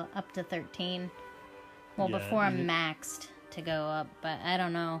up to 13. Well, Yeah, before I'm maxed to go up, but I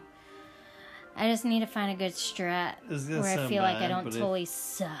don't know. I just need to find a good strat This is gonna where I sound feel like I bad, don't but totally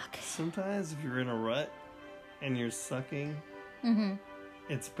suck. Sometimes if you're in a rut and you're sucking,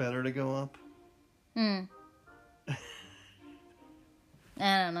 it's better to go up. I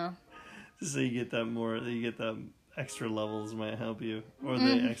don't know. So you get that extra levels might help you. Or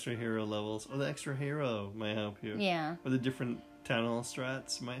the extra hero levels. Or the extra hero might help you. Yeah. Or the different town hall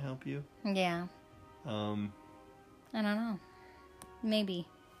strats might help you. Yeah. I I don't know. Maybe.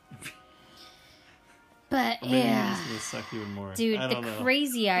 But maybe yeah. it's gonna suck even more. Dude, I the don't know.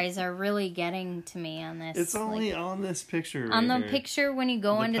 crazy eyes are really getting to me on this. It's only like, on this picture. on the right here. picture when you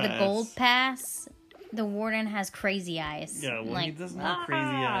go The into the pass. gold pass, the warden has crazy eyes. Yeah, well, like, he doesn't have crazy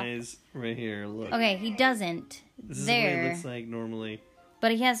eyes right here. Look. Okay, he doesn't. This is there. the way it looks like normally.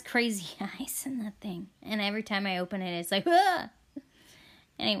 But he has crazy eyes in that thing. And every time I open it, it's like, ah!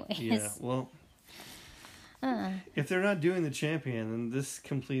 Anyways. Yeah, well, if they're not doing the champion, then this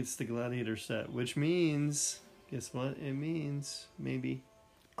completes the gladiator set, which means, guess what? It means maybe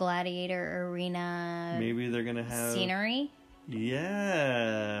Gladiator arena maybe they're gonna have scenery.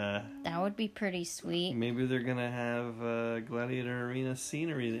 Yeah, That would be pretty sweet. maybe they're gonna have gladiator arena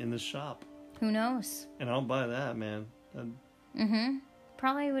scenery in the shop, Who knows? and I'll buy that, man.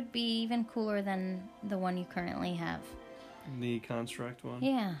 Probably would be even cooler than the one you currently have. The construct one.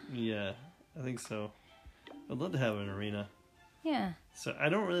 Yeah. Yeah, I think so. I'd love to have an arena. Yeah. So I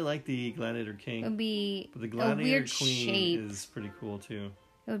don't really like the gladiator It king, would be but the a gladiator weird queen shape. is pretty cool too.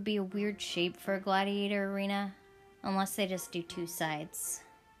 It would be a weird shape for a gladiator arena. Unless they just do two sides.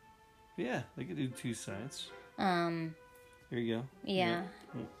 Yeah, they could do two sides. Here you go. Yeah.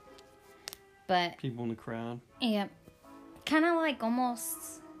 Yeah. But, People in the crowd. yeah. Kind of like almost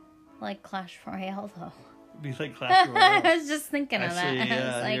like Clash Royale, though. It'd be like Clash Royale. I was just thinking of that. Actually, I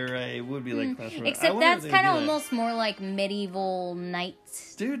was yeah, like, you're right. It would be like Clash Royale. I except wonder that's if they'd kind of do that. almost more like medieval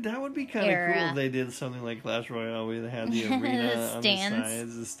knights. Dude, that would be kind of era. cool if they did something like Clash Royale where they had the arena on the stands.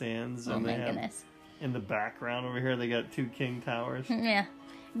 sides, the stands, Oh and my they have goodness. in the background over here they got two king towers. Yeah.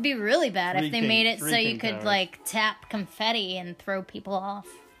 It'd be really bad if they made it so you could, towers. like, tap confetti and throw people off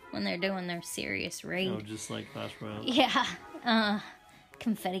when they're doing their serious raid. Oh, just like Clash Royale. Yeah.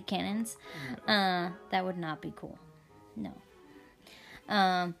 Confetti cannons. That would not be cool. No.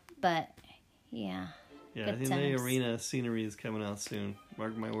 But, yeah. Yeah, I Good think times. the arena scenery is coming out soon.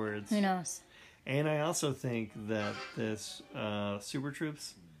 Mark my words. Who knows? And I also think that this Super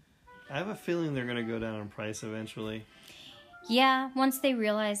Troops, I have a feeling they're going to go down in price eventually. Yeah, once they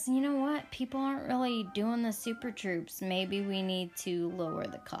realize, you know what, people aren't really doing the super troops, maybe we need to lower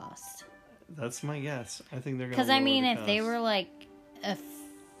the cost. That's my guess. I think they're going to Because, I mean, if they were like a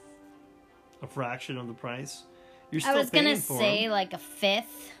fraction of the price, you're I still was going to paying for say them. like a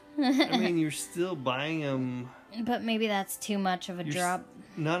fifth. I mean, you're still buying them. But maybe that's too much of a drop.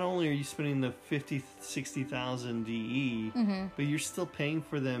 Not only are you spending the 50, 60,000 DE, but you're still paying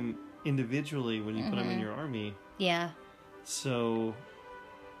for them individually when you put them in your army. Yeah. So,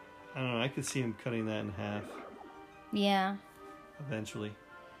 I don't know. I could see him cutting that in half Yeah. eventually.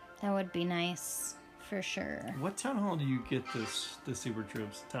 That would be nice. For sure. What town hall do you get the Super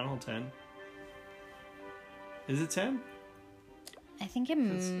Troops? Town hall 10? Is it 10? I think it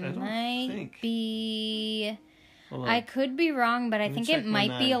don't might think. be... Hold on. I could be wrong, but I me think check it my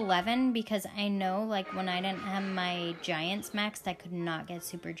might be 9. 11 because I know, like, when I didn't have my giants maxed, I could not get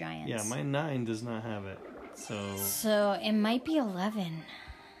super giants. Yeah, my 9 does not have it. So it might be 11.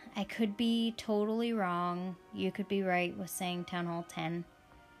 I could be totally wrong. You could be right with saying Town Hall 10.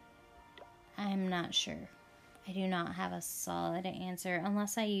 I'm not sure. I do not have a solid answer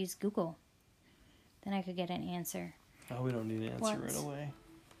unless I use Google. Then I could get an answer. Oh, we don't need an answer What? right away.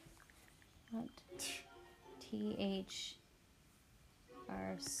 What? TH.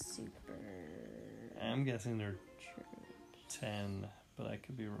 are super... I'm guessing they're 10, but I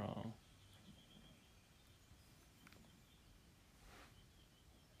could be wrong.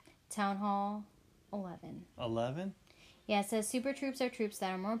 Town Hall 11. 11? Yeah, it says super troops are troops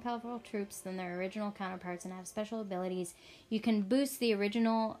that are more powerful troops than their original counterparts and have special abilities. You can boost the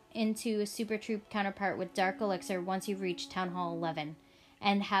original into a super troop counterpart with Dark Elixir once you've reached Town Hall 11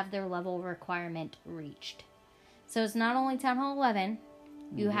 and have their level requirement reached. So it's not only Town Hall 11,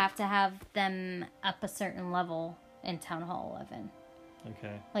 you have to have them up a certain level in Town Hall 11.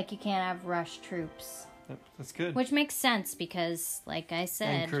 Okay. Like you can't have rush troops. That's good. Which makes sense because, like I said...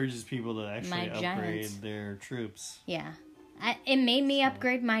 It encourages people to actually upgrade Giants. their troops. Yeah. It made me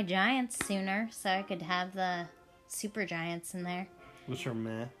upgrade my Giants sooner so I could have the Super Giants in there. Which are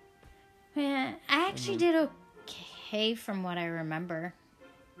meh. Yeah, I actually did okay from what I remember.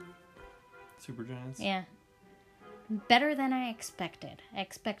 Super Giants? Yeah. Better than I expected. I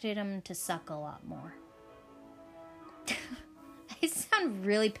expected them to suck a lot more. I sound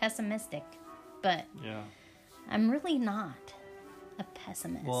really pessimistic, but Yeah. I'm really not a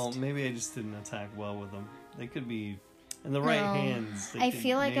pessimist. Well, maybe I just didn't attack well with them. They could be in the right hands. I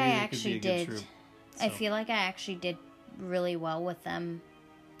feel like I actually did. Troop, I feel like I actually did really well with them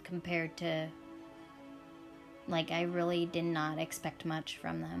compared to... Like, I really did not expect much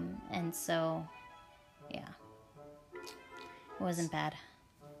from them. And so, yeah. It wasn't bad.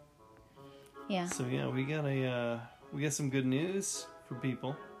 Yeah. So yeah, we got some good news for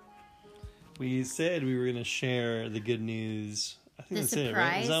people. We said we were gonna share the good news. I think that's it,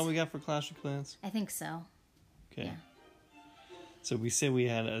 right? Is that what we got for Clash of Clans? I think so. Okay. Yeah. So we said we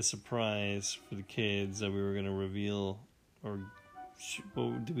had a surprise for the kids that we were gonna reveal, or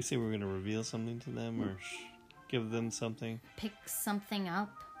well, did we say we were gonna reveal something to them, or give them something? Pick something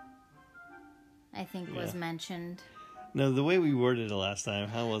up, I think was mentioned. No, the way we worded it last time,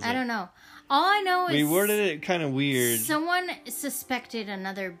 how was it? I don't know. All I know is... We worded it kind of weird. Someone suspected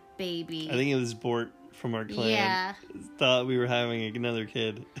another baby. I think it was Bort from our clan. Yeah. Thought we were having another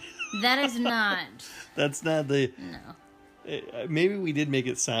kid. That is not. That's not the... No. Maybe we did make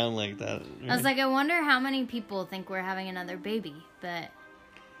it sound like that. Right? I was like, I wonder how many people think we're having another baby, but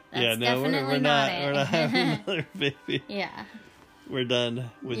that's yeah, no, definitely we're not. it. We're not having another baby. Yeah. We're done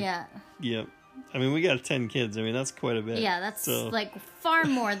with... Yeah. Yep. I mean, we got 10 kids. I mean, that's quite a bit. Yeah, that's like far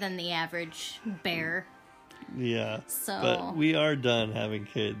more than the average bear. Yeah. So. But we are done having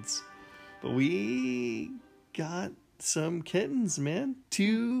kids. But we got some kittens, man.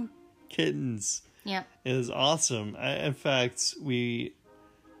 2 kittens. Yep. It was awesome. In fact, with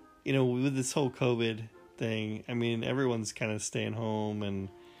this whole COVID thing, I mean, everyone's kind of staying home and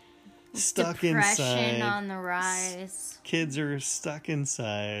stuck inside. Depression on the rise. Kids are stuck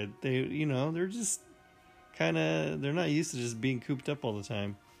inside. They're just kind of, they're not used to just being cooped up all the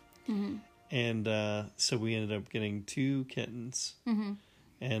time. Mm-hmm. And so we ended up getting 2 kittens. Mm-hmm.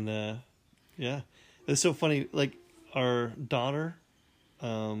 And yeah, it was so funny. Like our daughter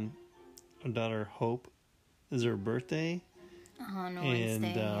Hope, is her birthday on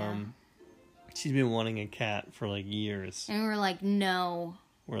Wednesday. And she's been wanting a cat for like years. And we're like, no.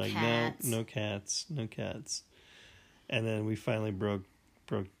 We're like, cats. no cats. And then we finally broke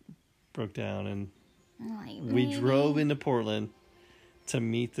down, and we drove into Portland to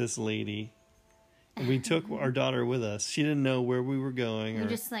meet this lady. And we took our daughter with us. She didn't know where we were going. We're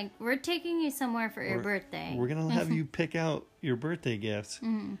just like, we're taking you somewhere for your birthday. We're going to have you pick out your birthday gift.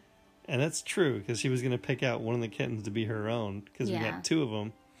 Mm-hmm. And that's true, because she was going to pick out one of the kittens to be her own, because we got 2 of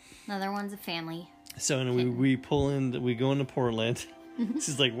them. Another one's a family. So and we go into Portland.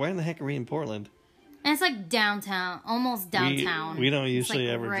 She's like, why in the heck are we in Portland? And it's like downtown, almost downtown. We don't usually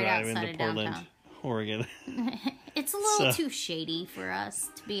ever right drive into Portland, downtown. Oregon. It's a little too shady for us,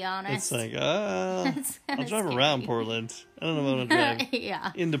 to be honest. It's like, I'll drive around Portland. I don't know if I'm going to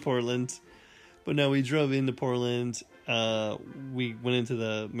drive into Portland. But no, we drove into Portland. We went into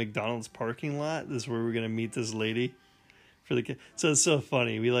the McDonald's parking lot. This is where we're going to meet this lady for the kid. So it's so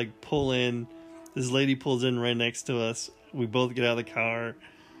funny. We like pull in. This lady pulls in right next to us. We both get out of the car.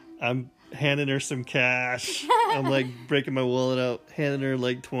 I'm handing her some cash. I'm like breaking my wallet out, handing her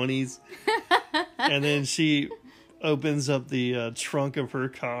like 20s. And then she opens up the trunk of her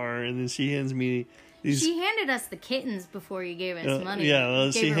car, and then she hands me these. She handed us the kittens before you gave us money. Yeah,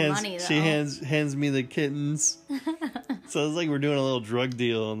 well, she hands me the kittens. So it's like we're doing a little drug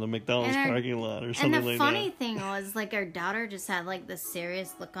deal in the McDonald's parking lot or something like that. And the funny thing was, like, our daughter just had like this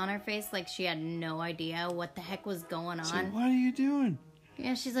serious look on her face, like she had no idea what the heck was going on. So what are you doing?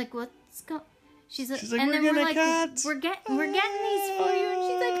 Yeah, she's like, what's going? She's like, and then we're like, we're getting these for you, and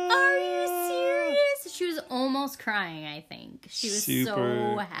she's like, are you serious? she was almost crying, I think. She was super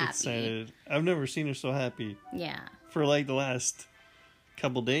so happy. excited. I've never seen her so happy. Yeah. For like the last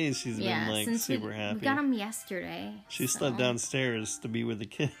couple days, she's been like since super happy. We got him yesterday. She slept downstairs to be with the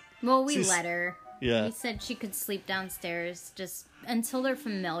kid. Well, we let her. Yeah. We said she could sleep downstairs just until they're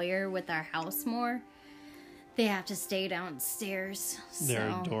familiar with our house more. They have to stay downstairs. They're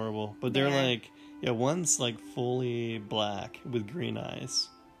adorable. But they're like, one's like fully black with green eyes.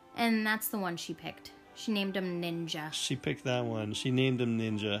 And that's the one she picked. She named him Ninja. She picked that one. She named him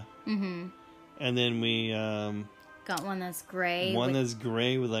Ninja. Mm-hmm. And then we got one that's gray. One that's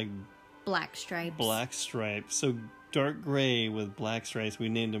gray with like black stripes. Black stripes. So dark gray with black stripes. We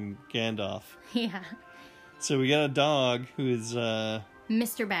named him Gandalf. Yeah. So we got a dog who is Mr.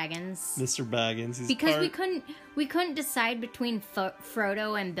 Baggins. Mr. Baggins. He's because we couldn't decide between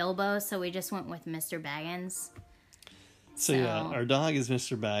Frodo and Bilbo, so we just went with Mr. Baggins. So yeah, our dog is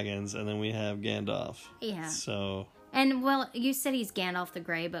Mr. Baggins, and then we have Gandalf. Yeah. So. And well, you said he's Gandalf the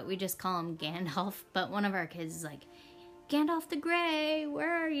Grey, but we just call him Gandalf. But one of our kids is like, Gandalf the Grey,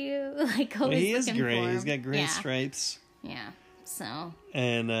 where are you? Like always he is looking gray. for him. He's got gray stripes. Yeah. So.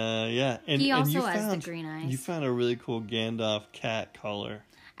 And and he also you has found, the green eyes. You found a really cool Gandalf cat collar.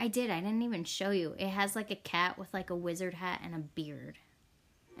 I did. I didn't even show you. It has like a cat with like a wizard hat and a beard.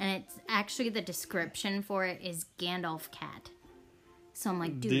 And it's actually the description for it is Gandalf cat. So I'm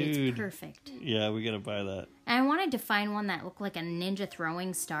like, dude, it's perfect. Yeah, we gotta buy that. And I wanted to find one that looked like a ninja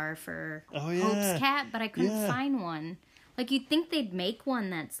throwing star for Hope's cat, but I couldn't find one. Like, you'd think they'd make one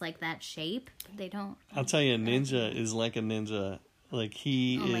that's like that shape, but they don't. I'll tell you, Ninja is like a ninja. Like,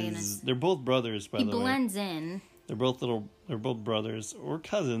 he is... They're both brothers, by the way. He blends in. They're both brothers or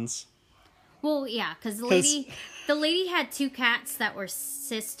cousins. Well, yeah, because the lady had two cats that were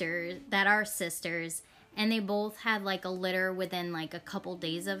sisters, and they both had like a litter within like a couple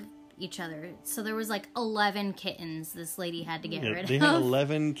days of each other. So there was like 11 kittens this lady had to get rid of. They had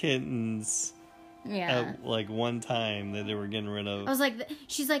 11 kittens at like one time that they were getting rid of. I was like,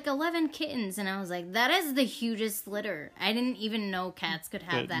 she's like 11 kittens, and I was like, that is the hugest litter. I didn't even know cats could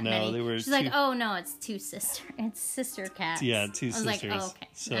have that many. She's like, oh no, it's it's sister cats. Yeah, two sisters. I was like, oh, okay.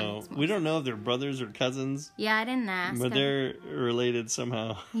 So we don't know if they're brothers or cousins. Yeah, I didn't ask. But they're related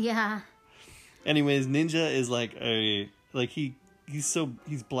somehow. Yeah. Anyways, Ninja is like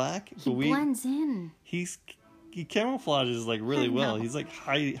he's black, but he blends in. He camouflages like really well. He's like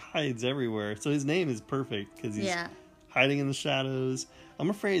hides everywhere. So his name is perfect because he's hiding in the shadows.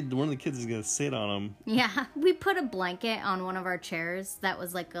 I'm afraid one of the kids is gonna sit on him. Yeah, we put a blanket on one of our chairs that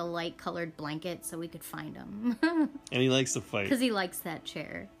was like a light colored blanket so we could find him. And he likes to fight because he likes that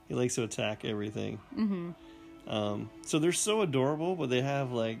chair. He likes to attack everything. Mm-hmm. So they're so adorable, but they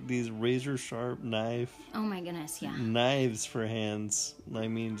have like these razor sharp knife. Oh my goodness, yeah. Knives for hands. I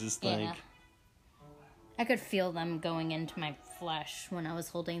mean, just like. I could feel them going into my flesh when I was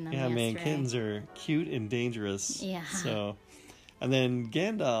holding them. Yeah, yesterday. man, kittens are cute and dangerous. Yeah. So, and then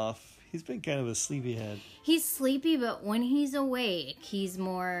Gandalf, he's been kind of a sleepyhead. He's sleepy, but when he's awake, he's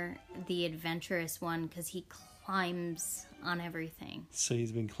more the adventurous one because he climbs on everything. So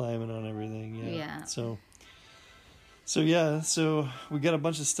he's been climbing on everything. Yeah. Yeah. So we got a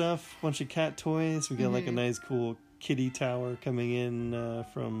bunch of stuff, bunch of cat toys. We got like a nice, cool kitty tower coming in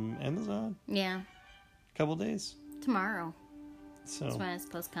from Amazon. Yeah. Couple days tomorrow. So that's when it's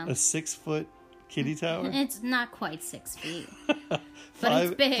supposed to come. A 6-foot kitty tower. It's not quite 6 feet, but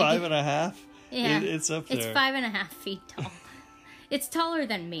it's big. 5.5. Yeah, it's up there. It's 5.5 feet tall. It's taller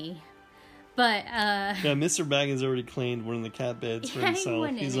than me, but yeah. Mr. Baggins already claimed one of the cat beds for himself.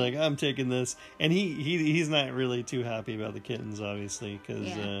 He's like, I'm taking this, and he's not really too happy about the kittens, obviously,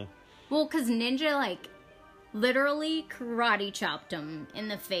 because because Ninja like. Literally karate chopped him in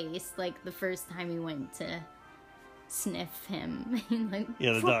the face, like the first time he went to sniff him. Like,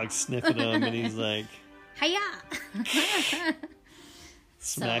 yeah, the dog's sniffing him, and he's like, "Hiya!"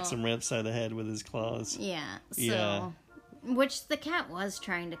 Smacks him right upside the head with his claws. Yeah. So, which the cat was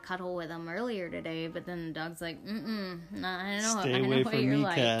trying to cuddle with him earlier today, but then the dog's like, nah, I know. Stay away from me,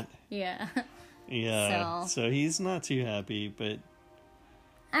 like. cat. Yeah. Yeah. So he's not too happy, but.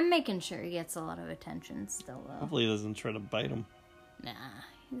 I'm making sure he gets a lot of attention still, though. Hopefully he doesn't try to bite him. Nah,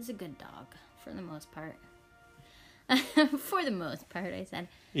 he's a good dog, for the most part. For the most part, I said.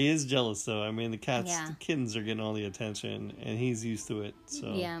 He is jealous, though. I mean, the kittens are getting all the attention, and he's used to it,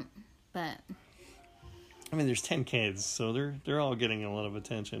 so... Yeah, but... I mean, there's 10 kids, so they're all getting a lot of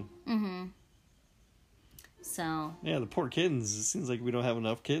attention. Mm-hmm. So... Yeah, the poor kittens. It seems like we don't have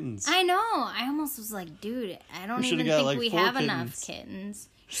enough kittens. I know! I almost was like, dude, I don't even think we have enough kittens.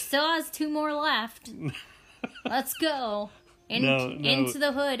 She still has 2 more left. Let's go. into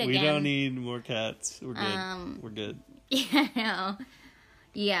the hood again. We don't need more cats. We're good. We're good. Yeah, no.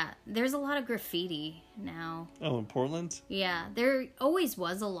 Yeah, there's a lot of graffiti now. Oh, in Portland? Yeah, there always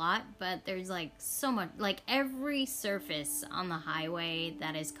was a lot, but there's like so much, like every surface on the highway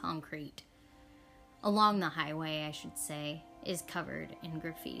that is concrete, along the highway, I should say, is covered in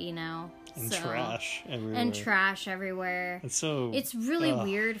graffiti now. And trash everywhere. And trash everywhere. It's really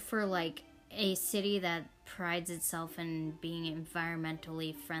weird for like a city that prides itself in being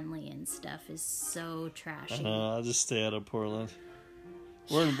environmentally friendly and stuff is so trashy. I'll just stay out of Portland.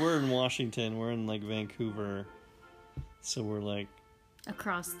 We're in Washington. We're in like Vancouver, so we're like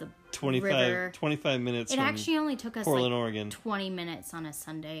across the 25 minutes. It actually only took us Portland, like Oregon. 20 minutes on a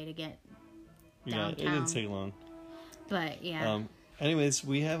Sunday to get downtown. Yeah, it didn't take long. But yeah. Anyways,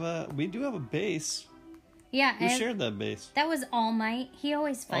 we do have a base. Yeah, we shared that base. That was All Might. He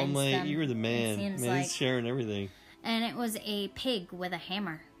always finds All Might, them. you were the man. Seems Man, like. he's sharing everything. And it was a pig with a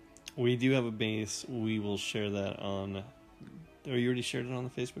hammer. We do have a base. We will share that on. Or you already shared it on the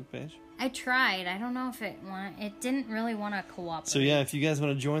Facebook page? I tried. I don't know if it didn't really want to cooperate. So yeah, if you guys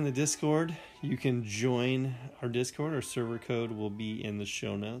want to join the Discord, you can join our Discord. Our server code will be in the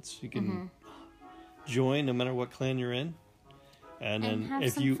show notes. You can join no matter what clan you're in. And then have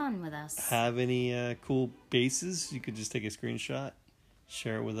if some you fun with us. have any cool bases, you could just take a screenshot,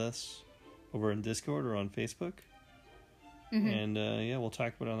 share it with us over in Discord or on Facebook. And we'll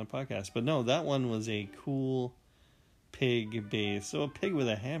talk about it on the podcast. But no, that one was a cool pig base. So a pig with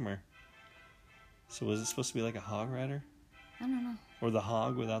a hammer. So was it supposed to be like a hog rider? I don't know. Or the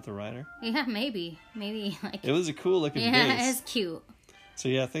hog without the rider? Yeah, maybe like. It was a cool looking base. Yeah, it's cute. So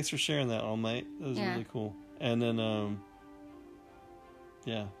yeah, thanks for sharing that, All Might. That was really cool. And then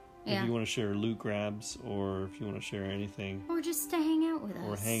if you want to share loot grabs or if you want to share anything, or just to hang out with us,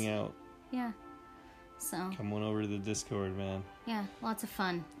 or hang out, so come on over to the Discord, man. Yeah, lots of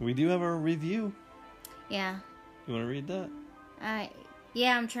fun. We do have our review. Yeah. You want to read that?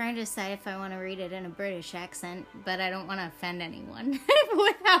 Yeah, I'm trying to decide if I want to read it in a British accent, but I don't want to offend anyone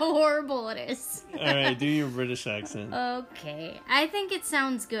with how horrible it is. All right, do your British accent. Okay. I think it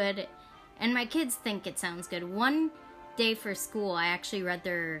sounds good, and my kids think it sounds good. One day for school, I actually read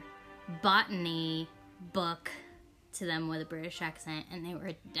their botany book to them with a British accent, and they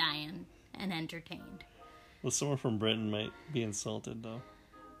were dying and entertained. Well, someone from Britain might be insulted, though.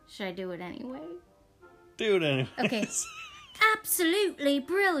 Should I do it anyway? Do it anyway. Okay. Absolutely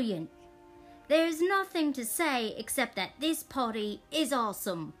brilliant. There's nothing to say except that this potty is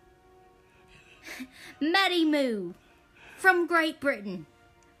awesome. Maddie Moo from Great Britain.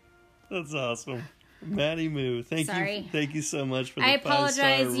 That's awesome. Maddie Moo. Thank you so much for the 5-star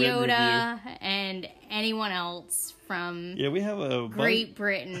apologize, Yoda, review. And anyone else from we have a Great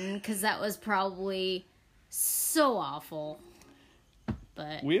Britain, because that was probably so awful.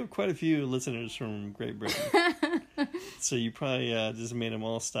 But we have quite a few listeners from Great Britain. So you probably just made them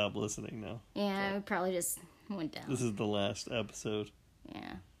all stop listening now. Yeah, we probably just went down. This is the last episode.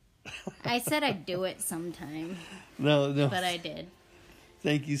 Yeah. I said I'd do it sometime. No. But I did.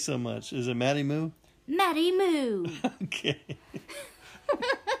 Thank you so much. Is it Maddie Moo? Maddie Moo. Okay.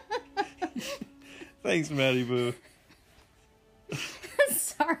 Thanks, Maddie Moo.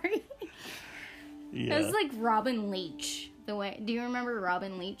 Sorry. Yeah. That was like Robin Leach. Do you remember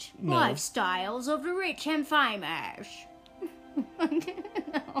Robin Leach? No. Lifestyles of the rich and famous.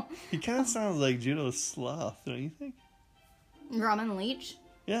 No. He kind of sounds like Judo Sloth, don't you think? Robin Leach?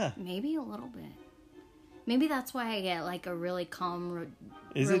 Yeah. Maybe a little bit. Maybe that's why I get like a really calm,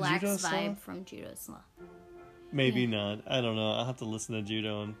 Is it relaxed Judo vibe Sloth? from Judo Sloth. Maybe not. I don't know. I'll have to listen to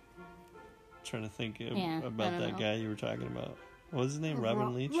Judo and try to think about that guy you were talking about. What was his name?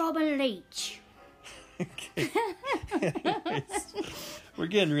 Robin Leach? Robin Leach. Okay. Anyways, we're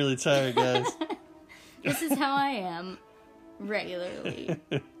getting really tired, guys. This is how I am regularly.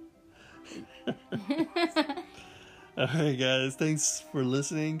 All right, guys. Thanks for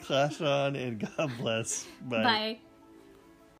listening. Clash on, and God bless. Bye. Bye.